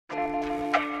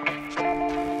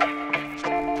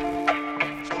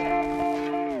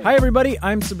Hi, everybody.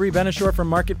 I'm Sabri Benishore from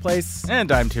Marketplace.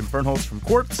 And I'm Tim Fernholz from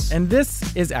Quartz. And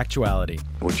this is Actuality.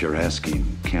 What you're asking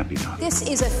can't be done. This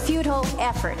is a futile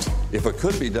effort. If it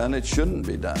could be done, it shouldn't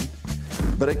be done.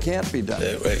 But it can't be done.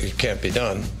 It can't be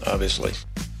done, obviously.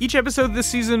 Each episode this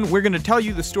season, we're going to tell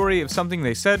you the story of something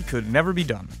they said could never be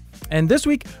done. And this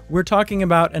week, we're talking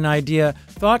about an idea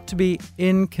thought to be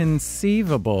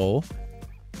inconceivable: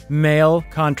 male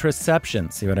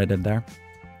contraception. See what I did there?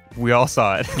 We all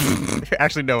saw it.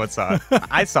 Actually, no one saw it.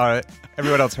 I saw it.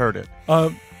 Everyone else heard it.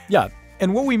 Yeah.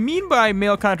 And what we mean by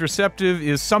male contraceptive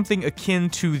is something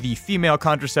akin to the female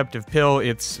contraceptive pill.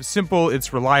 It's simple,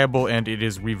 it's reliable, and it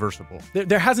is reversible.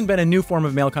 There hasn't been a new form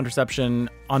of male contraception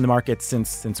on the market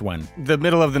since when? The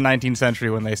middle of the 19th century,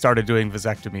 when they started doing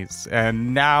vasectomies.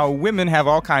 And now women have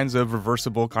all kinds of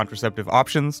reversible contraceptive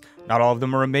options. Not all of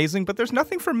them are amazing, but there's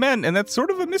nothing for men, and that's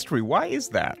sort of a mystery. Why is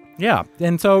that? Yeah.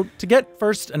 And so to get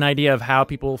first an idea of how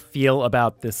people feel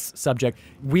about this subject,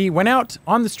 we went out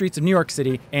on the streets of New York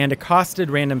City and accosted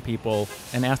random people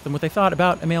and asked them what they thought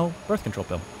about a male birth control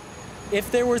pill.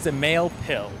 If there was a male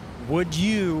pill, would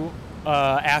you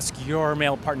ask your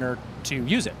male partner to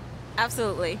use it?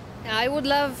 Absolutely. I would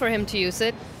love for him to use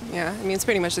it. Yeah, I mean, it's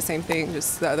pretty much the same thing,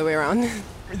 just the other way around.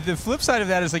 The flip side of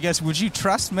that is, I guess, would you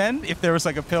trust men if there was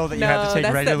like a pill that you had to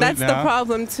take regularly? That's the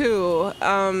problem, too.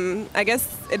 I guess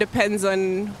it depends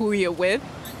on who you're with.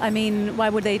 I mean, why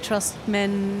would they trust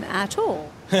men at all?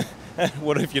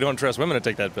 What if you don't trust women to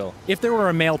take that pill? If there were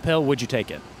a male pill, would you take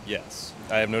it? Yes.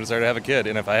 I have no desire to have a kid,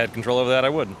 and if I had control over that, I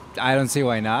would. I don't see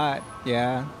why not.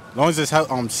 Yeah. As long as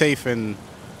it's safe and,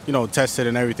 tested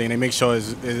and everything, they make sure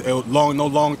no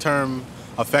long-term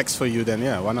effects for you, then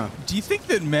yeah, why not? Do you think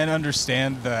that men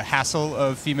understand the hassle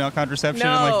of female contraception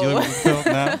No. and dealing with the pill?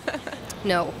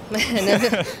 No? No. And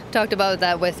I talked about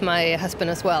that with my husband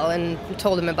as well and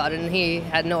told him about it, and he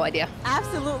had no idea.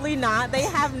 Absolutely not. They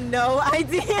have no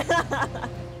idea.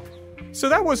 So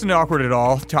that wasn't awkward at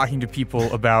all, talking to people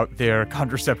about their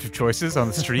contraceptive choices on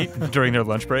the street during their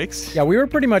lunch breaks. Yeah, we were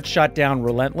pretty much shot down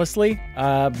relentlessly,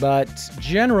 but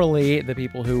generally the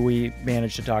people who we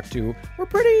managed to talk to were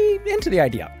pretty into the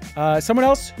idea. Someone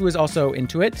else who is also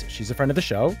into it, she's a friend of the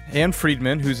show. Anne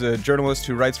Friedman, who's a journalist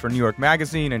who writes for New York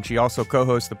Magazine, and she also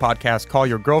co-hosts the podcast Call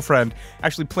Your Girlfriend,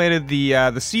 actually planted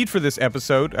the seed for this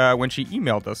episode when she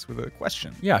emailed us with a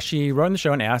question. Yeah, she wrote in the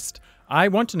show and asked, I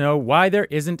want to know why there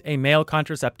isn't a male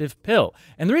contraceptive pill.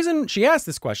 And the reason she asked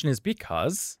this question is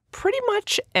because Pretty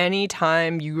much any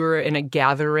time you're in a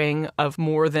gathering of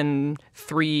more than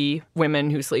 3 women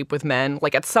who sleep with men,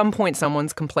 like at some point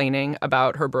someone's complaining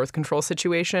about her birth control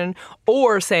situation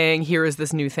or saying, here is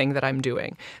this new thing that I'm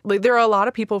doing. Like, there are a lot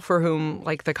of people for whom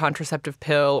like the contraceptive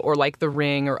pill or like the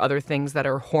ring or other things that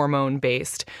are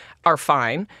hormone-based are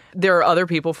fine. There are other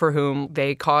people for whom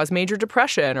they cause major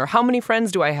depression. Or how many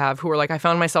friends do I have who are like, I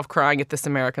found myself crying at This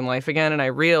American Life again, and I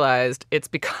realized it's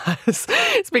because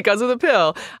of the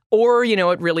pill. Or,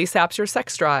 it really saps your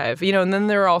sex drive. And then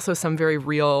there are also some very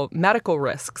real medical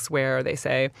risks where they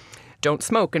say, don't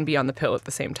smoke and be on the pill at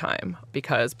the same time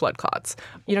because blood clots.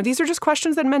 These are just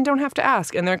questions that men don't have to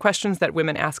ask. And they're questions that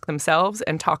women ask themselves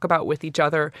and talk about with each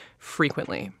other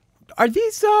frequently. Are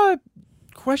these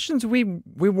questions we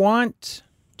want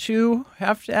to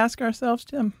have to ask ourselves,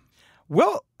 Tim?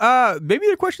 Well, maybe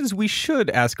they're questions we should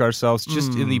ask ourselves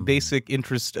just in the basic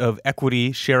interest of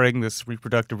equity, sharing this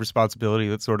reproductive responsibility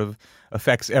that sort of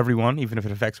affects everyone, even if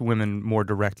it affects women more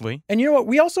directly. And you know what?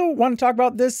 We also want to talk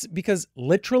about this because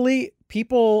literally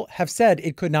people have said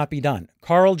it could not be done.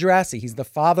 Carl Djerassi, he's the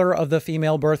father of the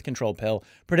female birth control pill,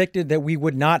 predicted that we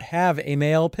would not have a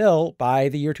male pill by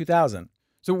the year 2000.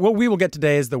 So what we will get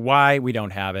today is the why we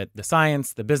don't have it, the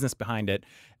science, the business behind it.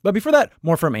 But before that,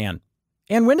 more from Anne.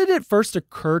 And when did it first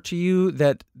occur to you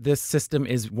that this system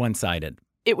is one-sided?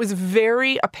 It was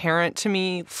very apparent to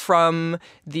me from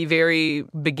the very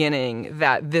beginning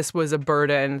that this was a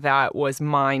burden that was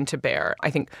mine to bear. I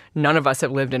think none of us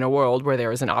have lived in a world where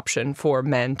there is an option for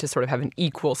men to sort of have an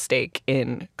equal stake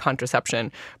in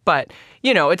contraception. But,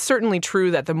 it's certainly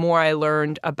true that the more I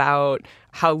learned about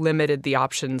how limited the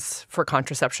options for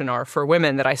contraception are for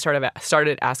women, that I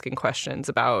started asking questions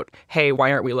about, hey,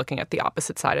 why aren't we looking at the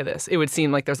opposite side of this? It would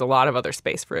seem like there's a lot of other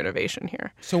space for innovation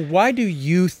here. So why do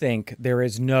you think there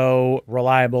is no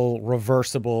reliable,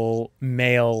 reversible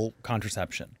male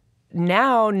contraception?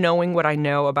 Now, knowing what I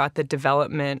know about the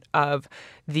development of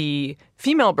the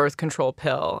female birth control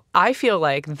pill, I feel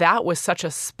like that was such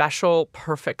a special,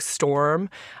 perfect storm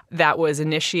that was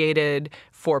initiated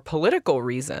for political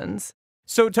reasons.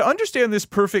 So to understand this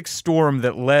perfect storm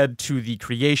that led to the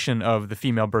creation of the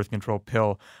female birth control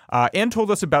pill, Anne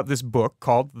told us about this book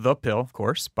called The Pill, of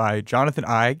course, by Jonathan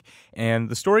Eig. And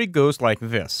the story goes like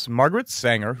this. Margaret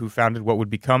Sanger, who founded what would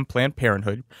become Planned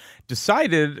Parenthood,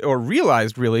 decided or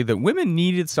realized really that women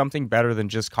needed something better than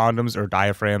just condoms or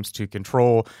diaphragms to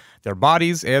control their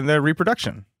bodies and their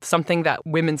reproduction. Something that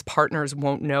women's partners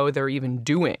won't know they're even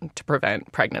doing to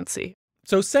prevent pregnancy.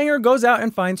 So Sanger goes out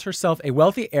and finds herself a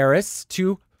wealthy heiress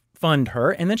to fund her,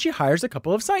 and then she hires a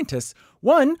couple of scientists.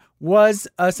 One was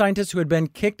a scientist who had been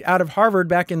kicked out of Harvard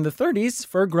back in the 30s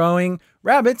for growing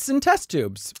rabbits in test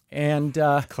tubes. And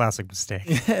classic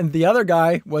mistake. And the other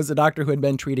guy was a doctor who had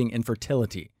been treating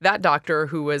infertility. That doctor,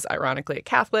 who was ironically a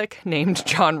Catholic, named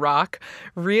John Rock,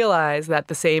 realized that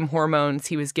the same hormones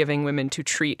he was giving women to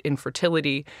treat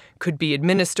infertility could be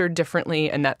administered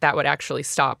differently, and that would actually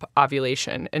stop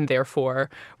ovulation and therefore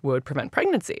would prevent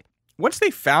pregnancy. Once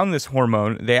they found this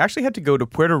hormone, they actually had to go to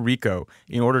Puerto Rico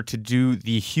in order to do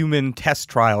the human test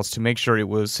trials to make sure it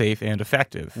was safe and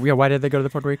effective. Yeah, why did they go to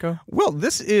Puerto Rico? Well,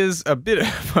 this is a bit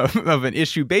of an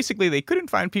issue. Basically, they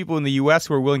couldn't find people in the U.S.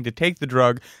 who were willing to take the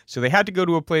drug, so they had to go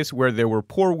to a place where there were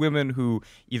poor women who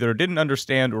either didn't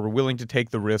understand or were willing to take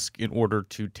the risk in order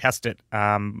to test it.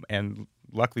 And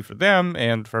luckily for them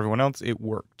and for everyone else, it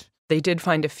worked. They did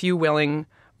find a few willing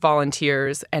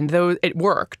volunteers, and it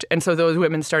worked. And so those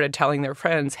women started telling their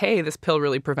friends, hey, this pill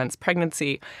really prevents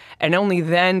pregnancy. And only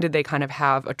then did they kind of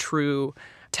have a true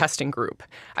testing group.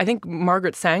 I think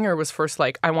Margaret Sanger was first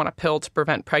like, I want a pill to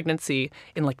prevent pregnancy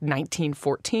in like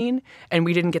 1914, and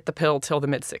we didn't get the pill till the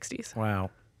mid-60s. Wow.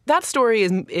 That story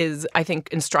is I think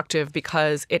instructive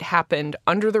because it happened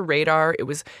under the radar. It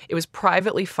was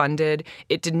privately funded.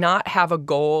 It did not have a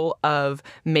goal of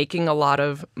making a lot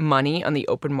of money on the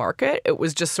open market. It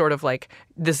was just sort of like,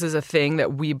 this is a thing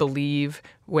that we believe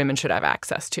women should have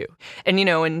access to. And,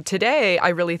 and today I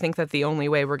really think that the only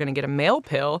way we're going to get a male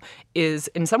pill is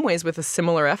in some ways with a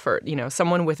similar effort.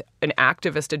 Someone with an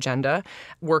activist agenda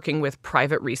working with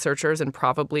private researchers and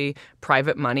probably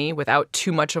private money without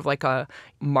too much of like a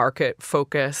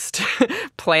market-focused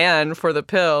plan for the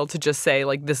pill to just say,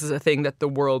 like, this is a thing that the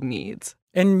world needs.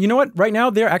 And you know what? Right now,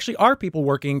 there actually are people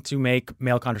working to make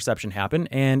male contraception happen,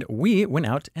 and we went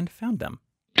out and found them.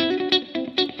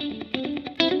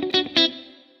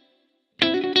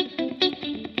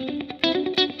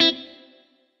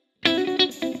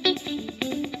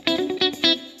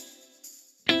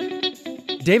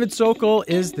 David Sokol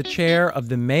is the chair of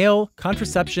the Male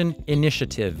Contraception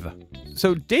Initiative.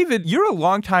 So, David, you're a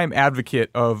longtime advocate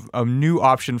of a new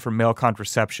option for male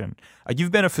contraception.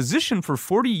 You've been a physician for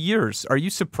 40 years. Are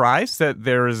you surprised that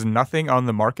there is nothing on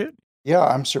the market? Yeah,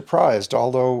 I'm surprised,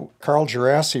 although Carl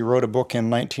Djerassi wrote a book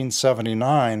in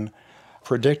 1979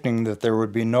 predicting that there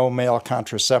would be no male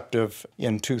contraceptive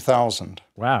in 2000.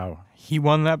 Wow. He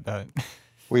won that bet.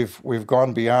 We've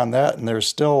gone beyond that, and there's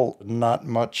still not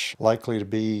much likely to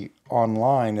be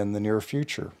online in the near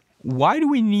future. Why do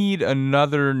we need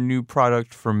another new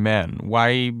product for men?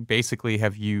 Why basically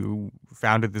have you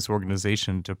founded this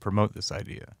organization to promote this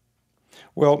idea?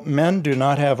 Well, men do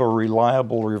not have a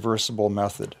reliable reversible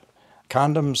method.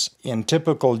 Condoms in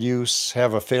typical use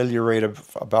have a failure rate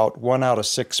of about 1 out of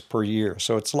 6 per year,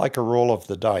 so it's like a roll of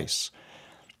the dice.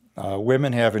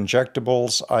 Women have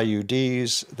injectables,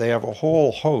 IUDs. They have a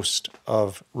whole host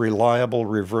of reliable,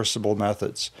 reversible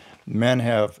methods. Men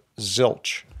have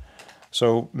zilch.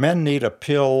 So men need a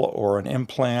pill or an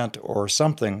implant or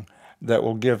something that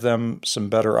will give them some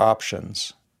better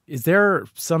options. Is there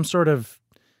some sort of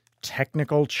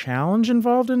technical challenge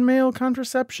involved in male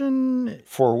contraception?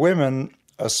 For women,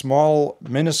 a small,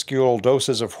 minuscule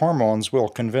doses of hormones will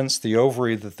convince the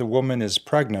ovary that the woman is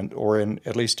pregnant, or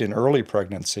at least in early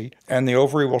pregnancy, and the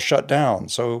ovary will shut down.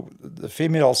 So the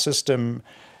female system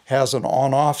has an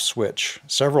on-off switch,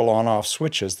 several on-off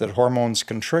switches that hormones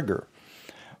can trigger.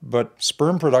 But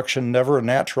sperm production never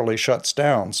naturally shuts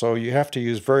down, so you have to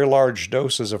use very large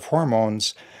doses of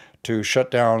hormones to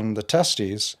shut down the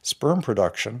testes, sperm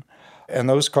production, and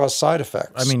those cause side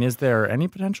effects. I mean, is there any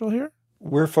potential here?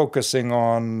 We're focusing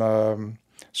on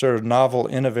sort of novel,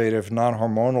 innovative,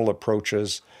 non-hormonal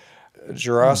approaches.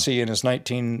 Djerassi, in his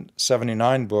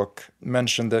 1979 book,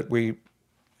 mentioned that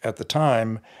at the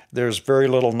time, there's very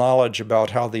little knowledge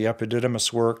about how the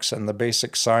epididymis works and the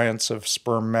basic science of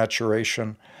sperm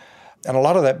maturation. And a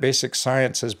lot of that basic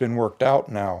science has been worked out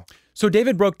now. So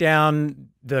David broke down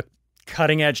the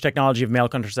cutting-edge technology of male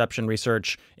contraception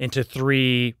research into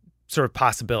 3 sort of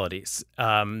possibilities.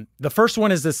 The first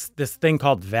one is this thing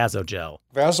called vasogel.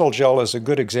 Vasogel is a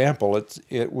good example.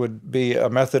 It would be a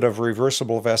method of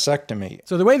reversible vasectomy.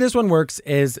 So the way this one works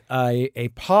is a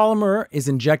polymer is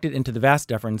injected into the vas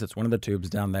deferens. It's one of the tubes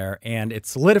down there, and it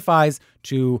solidifies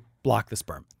to block the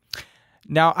sperm.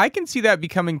 Now, I can see that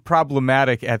becoming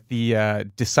problematic at the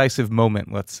decisive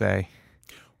moment, let's say.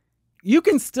 You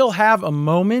can still have a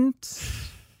moment.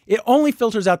 It only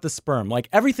filters out the sperm. Like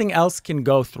everything else can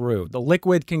go through. The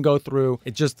liquid can go through.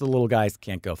 It's just the little guys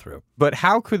can't go through. But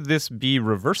how could this be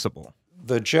reversible?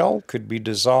 The gel could be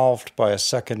dissolved by a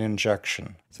second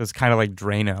injection. So it's kind of like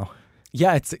Drano.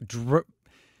 Yeah,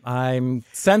 I'm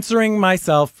censoring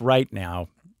myself right now.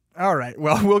 All right.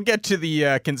 Well, we'll get to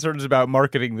the concerns about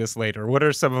marketing this later. What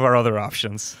are some of our other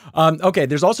options? Okay,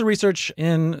 there's also research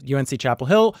in UNC Chapel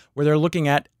Hill where they're looking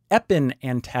at epin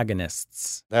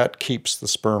antagonists. That keeps the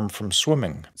sperm from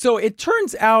swimming. So it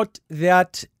turns out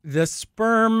that the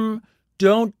sperm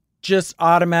don't just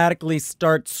automatically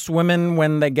start swimming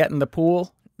when they get in the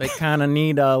pool. They kind of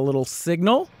need a little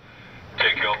signal.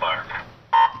 Take your mark.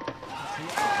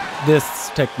 This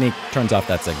technique turns off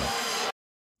that signal.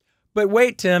 But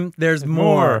wait, Tim, there's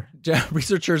more.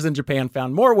 Researchers in Japan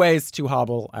found more ways to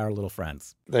hobble our little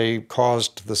friends. They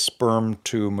caused the sperm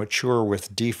to mature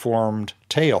with deformed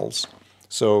tails.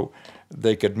 So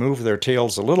they could move their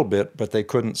tails a little bit, but they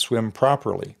couldn't swim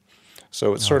properly.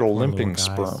 So it's sort of limping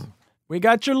sperm. We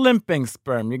got your limping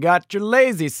sperm. You got your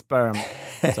lazy sperm.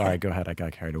 Sorry, go ahead. I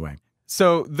got carried away.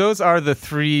 So those are the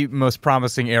three most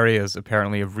promising areas,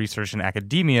 apparently, of research in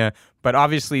academia, but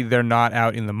obviously they're not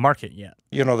out in the market yet.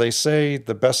 You know, they say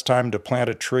the best time to plant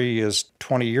a tree is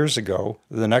 20 years ago.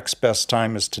 The next best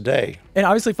time is today. And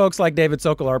obviously folks like David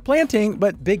Sokol are planting,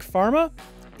 but Big Pharma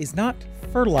is not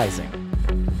fertilizing.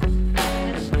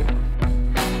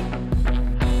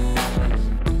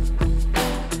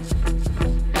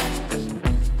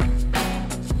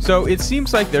 So it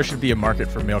seems like there should be a market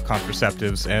for male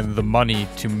contraceptives and the money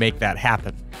to make that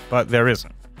happen, but there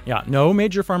isn't. Yeah, no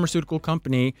major pharmaceutical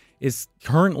company is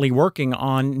currently working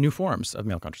on new forms of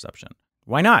male contraception.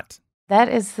 Why not? That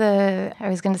is I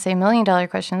was going to say $1 million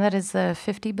question. That is the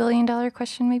 $50 billion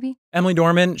question, maybe? Emily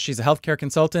Dorman, she's a healthcare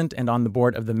consultant and on the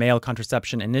board of the Male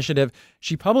Contraception Initiative.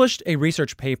 She published a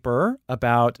research paper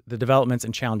about the developments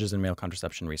and challenges in male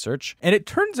contraception research. And it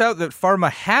turns out that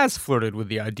pharma has flirted with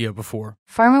the idea before.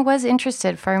 Pharma was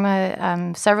interested.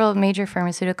 Several major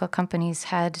pharmaceutical companies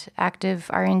had active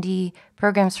R&D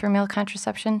programs for male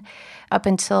contraception up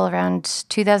until around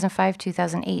 2005,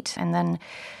 2008. And then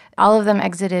all of them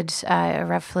exited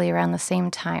roughly around the same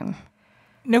time.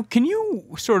 Now, can you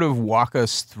sort of walk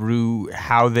us through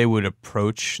how they would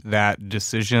approach that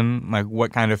decision? Like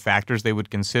what kind of factors they would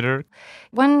consider?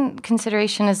 One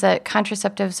consideration is that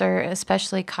contraceptives are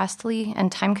especially costly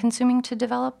and time-consuming to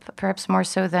develop, perhaps more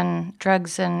so than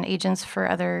drugs and agents for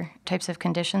other types of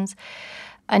conditions.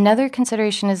 Another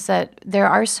consideration is that there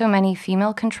are so many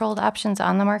female-controlled options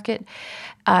on the market,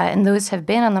 and those have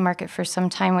been on the market for some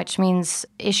time, which means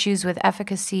issues with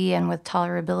efficacy and with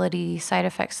tolerability, side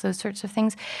effects, those sorts of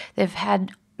things. They've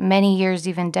had many years,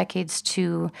 even decades,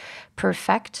 to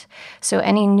perfect. So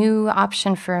any new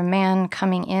option for a man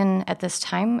coming in at this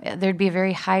time, there'd be a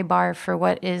very high bar for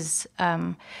what's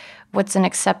an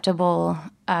acceptable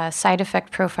side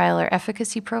effect profile or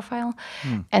efficacy profile.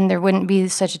 And there wouldn't be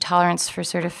such a tolerance for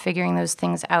sort of figuring those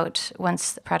things out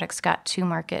once the products got to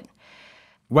market.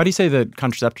 Why do you say that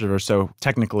contraceptives are so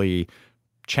technically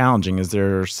challenging? Is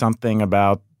there something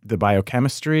about the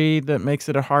biochemistry that makes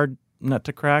it a hard nut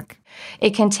to crack? It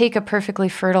can take a perfectly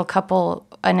fertile couple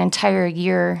an entire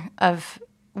year of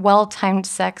well-timed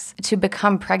sex to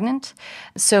become pregnant.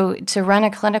 So to run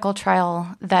a clinical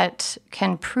trial that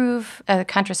can prove a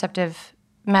contraceptive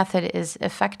method is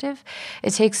effective,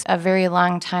 it takes a very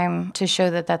long time to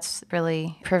show that that's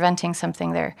really preventing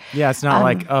something there. Yeah, it's not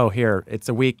like, here, it's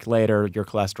a week later, your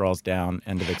cholesterol's down,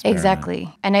 end of experiment.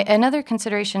 Exactly. And another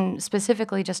consideration,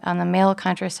 specifically just on the male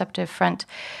contraceptive front,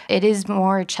 it is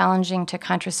more challenging to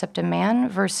contracept a man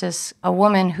versus a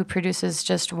woman who produces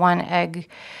just one egg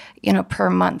per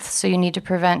month. So you need to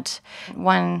prevent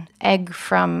one egg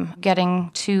from getting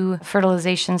to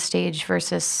fertilization stage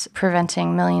versus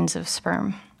preventing millions of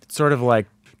sperm. It's sort of like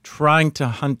trying to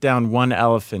hunt down one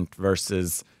elephant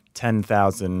versus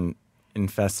 10,000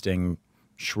 infesting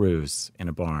shrews in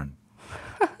a barn.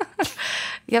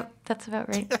 Yep, that's about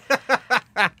right.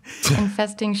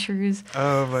 Infesting shrews.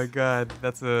 Oh my God,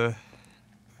 that's a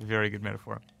very good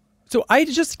metaphor. So I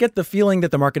just get the feeling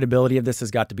that the marketability of this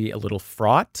has got to be a little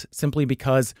fraught, simply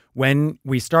because when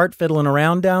we start fiddling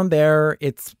around down there,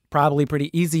 it's probably pretty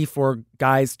easy for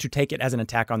guys to take it as an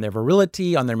attack on their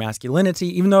virility, on their masculinity.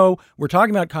 Even though we're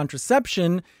talking about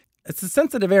contraception, it's a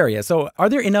sensitive area. So are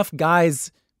there enough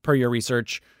guys, per your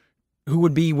research, who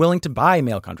would be willing to buy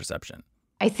male contraception?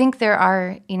 I think there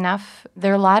are enough.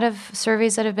 There are a lot of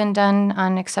surveys that have been done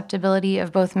on acceptability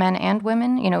of both men and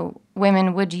women. You know,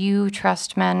 women, would you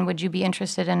trust men? Would you be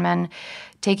interested in men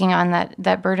taking on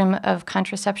that burden of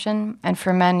contraception? And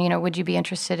for men, you know, would you be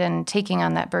interested in taking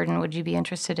on that burden? Would you be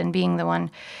interested in being the one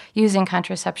using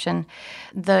contraception?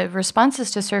 The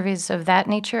responses to surveys of that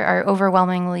nature are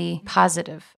overwhelmingly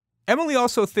positive. Emily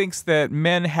also thinks that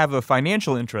men have a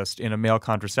financial interest in a male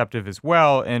contraceptive as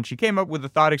well, and she came up with a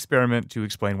thought experiment to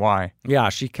explain why. Yeah,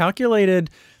 she calculated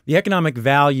the economic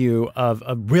value of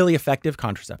a really effective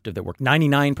contraceptive that worked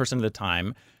 99% of the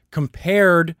time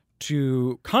compared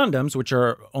to condoms, which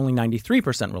are only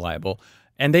 93% reliable.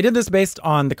 And they did this based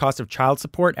on the cost of child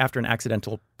support after an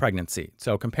accidental pregnancy.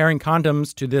 So comparing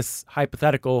condoms to this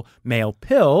hypothetical male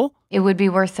pill, it would be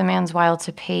worth the man's while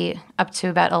to pay up to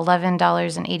about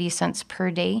 $11.80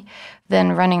 per day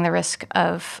than running the risk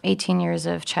of 18 years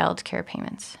of child care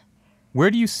payments. Where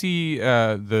do you see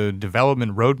the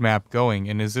development roadmap going,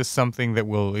 and is this something that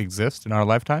will exist in our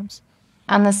lifetimes?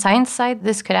 On the science side,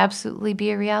 this could absolutely be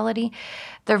a reality.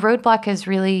 The roadblock is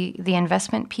really the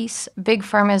investment piece. Big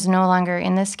Pharma is no longer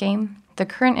in this game. The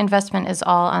current investment is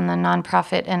all on the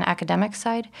nonprofit and academic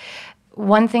side.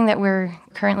 One thing that we're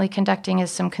currently conducting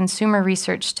is some consumer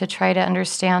research to try to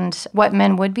understand what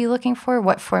men would be looking for,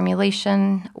 what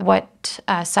formulation, what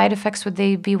side effects would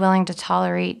they be willing to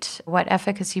tolerate, what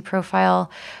efficacy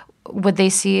profile would they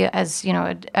see as, you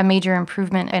know, a major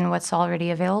improvement in what's already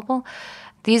available.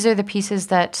 These are the pieces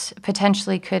that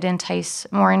potentially could entice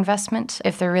more investment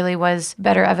if there really was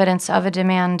better evidence of a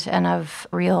demand and of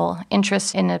real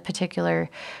interest in a particular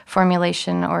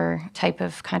formulation or type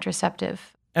of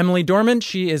contraceptive. Emily Dorman,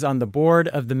 she is on the board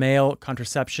of the Male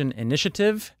Contraception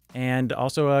Initiative and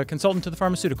also a consultant to the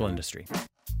pharmaceutical industry.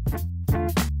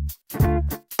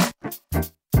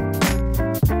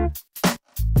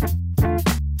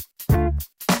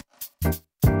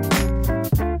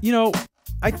 You know,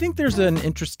 I think there's an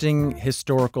interesting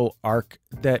historical arc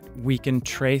that we can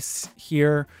trace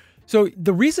here. So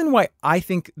the reason why I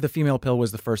think the female pill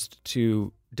was the first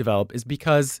to develop is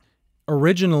because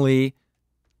originally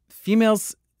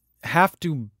females have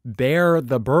to bear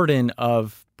the burden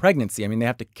of pregnancy. I mean, they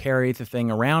have to carry the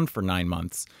thing around for 9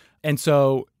 months. And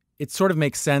so it sort of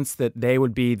makes sense that they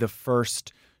would be the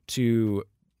first to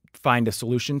find a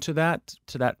solution to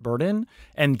that burden.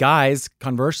 And guys,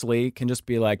 conversely, can just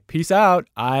be like, peace out.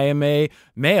 I am a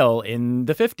male in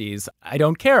the 50s. I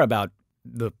don't care about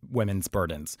the women's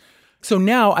burdens. So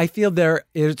now I feel there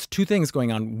is two things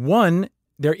going on. One,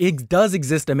 there does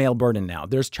exist a male burden now.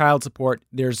 There's child support.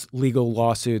 There's legal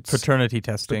lawsuits. Paternity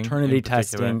testing.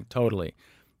 Totally.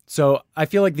 So I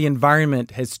feel like the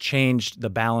environment has changed the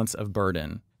balance of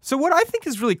burden. So what I think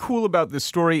is really cool about this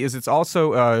story is it's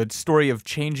also a story of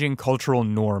changing cultural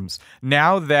norms.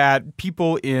 Now that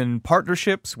people in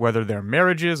partnerships, whether they're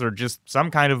marriages or just some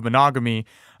kind of monogamy,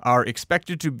 are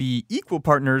expected to be equal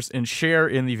partners and share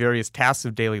in the various tasks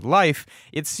of daily life,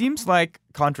 it seems like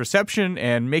contraception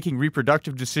and making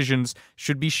reproductive decisions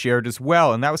should be shared as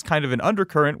well. And that was kind of an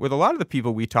undercurrent with a lot of the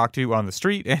people we talked to on the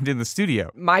street and in the studio.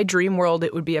 My dream world,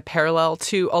 it would be a parallel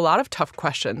to a lot of tough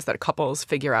questions that couples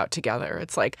figure out together.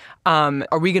 It's like,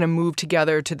 are we going to move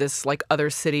together to this like other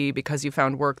city because you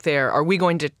found work there? Are we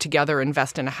going to together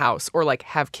invest in a house or like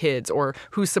have kids, or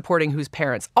who's supporting whose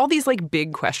parents? All these like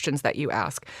big questions that you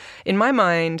ask. In my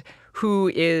mind, who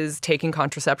is taking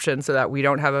contraception so that we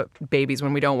don't have babies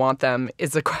when we don't want them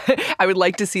I would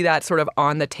like to see that sort of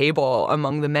on the table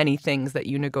among the many things that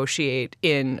you negotiate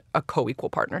in a co-equal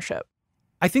partnership.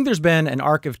 I think there's been an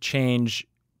arc of change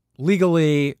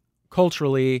legally,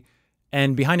 culturally,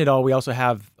 and behind it all, we also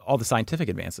have all the scientific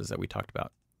advances that we talked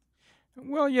about.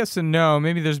 Well, yes and no.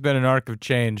 Maybe there's been an arc of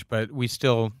change, but we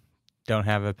still don't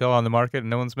have a pill on the market and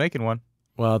no one's making one.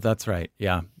 Well, that's right.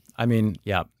 Yeah. I mean,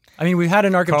 we've had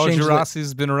an arc of change. Carl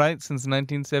Djurassi's been right since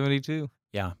 1972.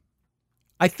 Yeah.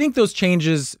 I think those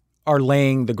changes are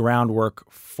laying the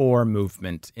groundwork for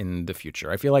movement in the future.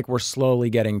 I feel like we're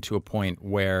slowly getting to a point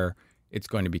where it's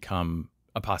going to become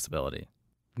a possibility.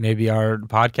 Maybe our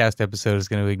podcast episode is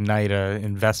going to ignite an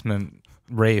investment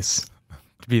race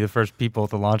to be the first people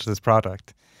to launch this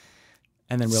product.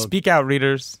 And then we'll speak out,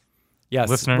 readers. Yes,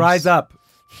 listeners. Rise up.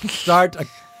 Start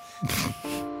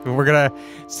We're going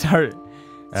to start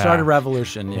a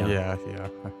revolution. Yeah.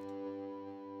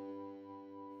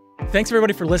 Thanks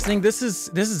everybody for listening. This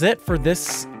is it for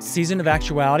this season of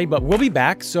Actuality, but we'll be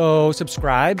back. So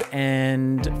subscribe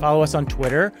and follow us on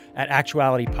Twitter at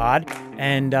ActualityPod,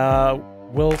 and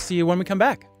we'll see you when we come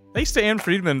back. Thanks to Ann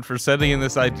Friedman for sending in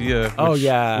this idea. Which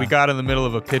we got in the middle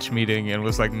of a pitch meeting and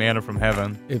was like manna from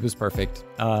heaven. It was perfect.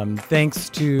 Thanks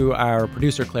to our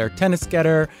producer Claire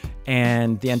Tennisgetter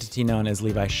and the entity known as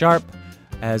Levi Sharp,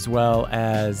 as well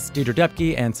as Deidre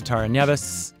Depke and Satara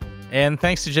Nieves. And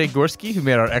thanks to Jay Gorski, who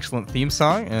made our excellent theme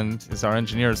song and is our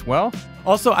engineer as well.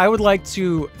 Also, I would like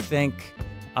to thank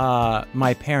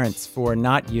my parents for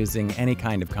not using any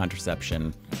kind of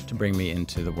contraception to bring me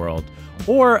into the world.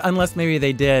 Or unless maybe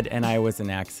they did and I was an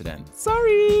accident.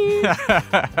 Sorry!